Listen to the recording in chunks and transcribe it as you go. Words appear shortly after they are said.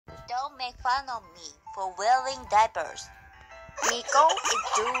make fun of me for wearing diapers. Miko is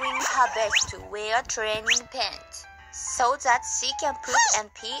doing her best to wear training pants so that she can poop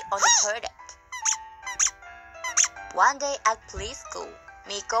and pee on the toilet. One day at preschool,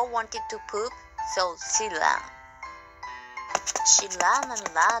 Miko wanted to poop, so she ran. She ran and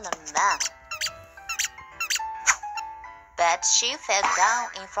ran and ran. But she fell down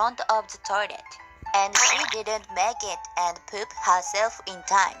in front of the toilet, and she didn't make it and poop herself in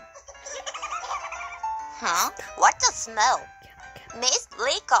time. What the smell? Miss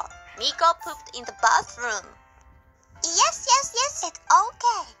Miko, Miko pooped in the bathroom. Yes, it's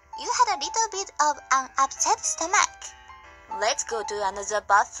okay. You had a little bit of an upset stomach. Let's go to another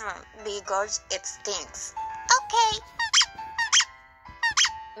bathroom because it stinks. Okay.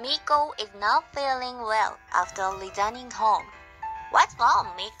 Miko is not feeling well after returning home. What's wrong,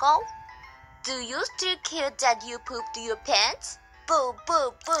 Miko? Do you still care that you pooped your pants? Boo,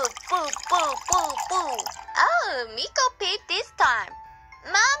 boo, boo, boo, boo, boo, boo. Oh, Miko peed this time.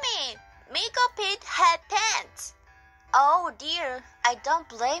 Mommy, Miko peed her pants. Oh dear, I don't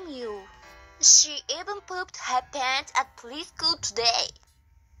blame you. She even pooped her pants at preschool today.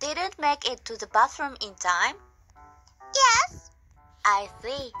 Didn't make it to the bathroom in time? Yes. I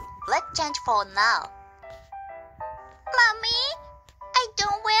see. Let's change for now. Mommy, I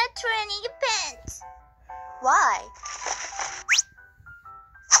don't wear training pants. Why?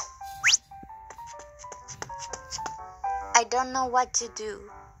 I don't know what to do.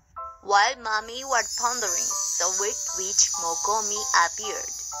 While Mommy was pondering, the with which Mokomi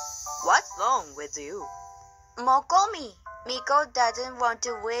appeared. What's wrong with you? Mokomi, Miko doesn't want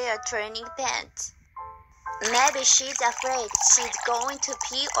to wear training pants. Maybe she's afraid she's going to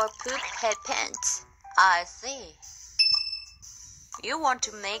pee or poop her pants. I see. You want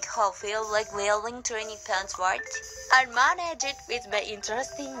to make her feel like wearing training pants, right? I'll manage it with my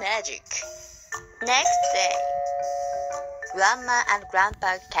interesting magic. Next day, Grandma and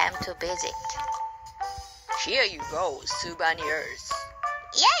Grandpa came to visit. Here you go, souvenirs.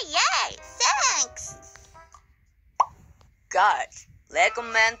 Yay, thanks. God,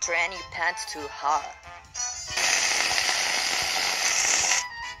 recommend training pants to her.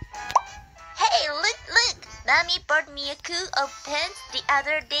 Hey, look! Mommy bought me a cool of pants the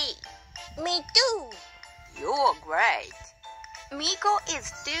other day. Me too. You're great. Miko is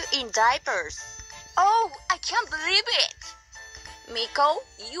still in diapers. Oh, I can't believe it. Miko,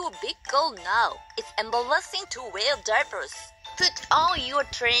 you're a big girl now. It's embarrassing to wear diapers. Put on your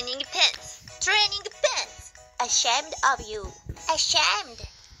training pants. Training pants. Ashamed of you. Ashamed.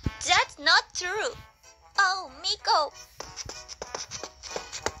 That's not true. Oh, Miko.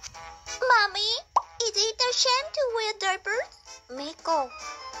 Mommy, is it a shame to wear diapers? Miko,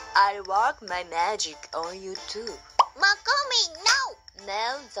 I'll work my magic on you too. Mokomi, no!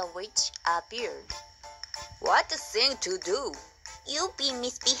 Now the witch appeared. What a thing to do! You'll be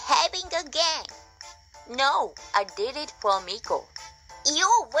misbehaving again. No, I did it for Miko.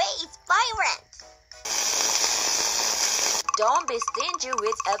 Your way is violent. Don't be stingy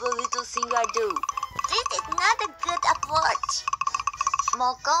with every little thing I do. This is not a good approach.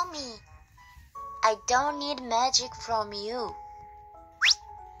 Mokomi, I don't need magic from you.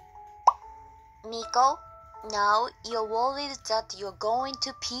 Miko, now you're worried that you're going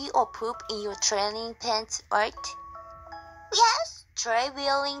to pee or poop in your training pants, right? Yes. Try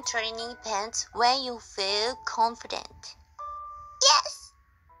wearing training pants when you feel confident. Yes.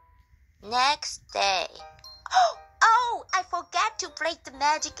 Next day. Oh, I forgot to break the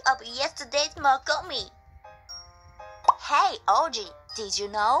magic of yesterday's Mokomi. Hey, Oji, did you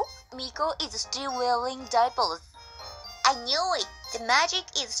know? Miko is still wearing diapers. I knew it. The magic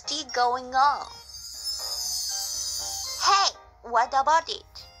is still going on. Hey, what about it?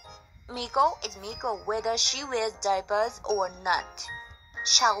 Miko is Miko whether she wears diapers or not.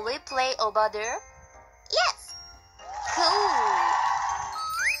 Shall we play over there? Yes. Cool.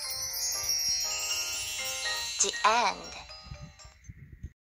 The end.